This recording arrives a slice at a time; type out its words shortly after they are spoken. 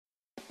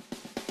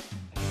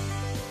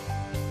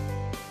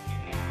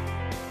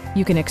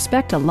You can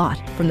expect a lot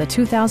from the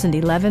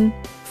 2011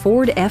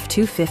 Ford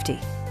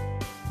F-250.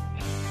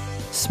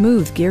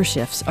 Smooth gear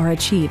shifts are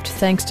achieved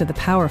thanks to the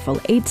powerful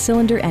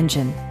 8-cylinder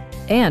engine.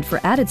 And for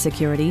added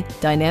security,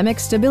 dynamic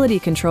stability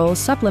control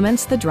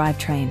supplements the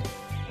drivetrain.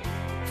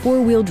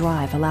 Four-wheel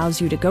drive allows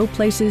you to go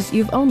places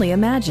you've only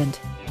imagined.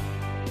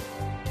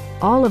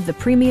 All of the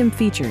premium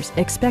features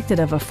expected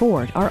of a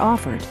Ford are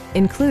offered,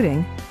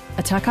 including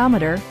a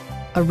tachometer,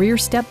 a rear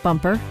step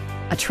bumper,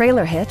 a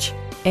trailer hitch,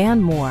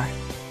 and more.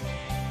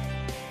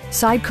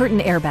 Side curtain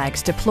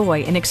airbags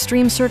deploy in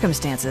extreme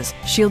circumstances,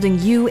 shielding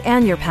you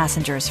and your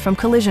passengers from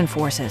collision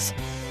forces.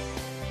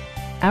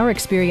 Our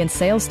experienced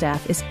sales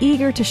staff is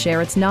eager to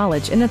share its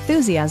knowledge and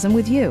enthusiasm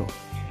with you.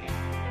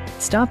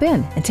 Stop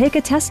in and take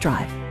a test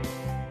drive.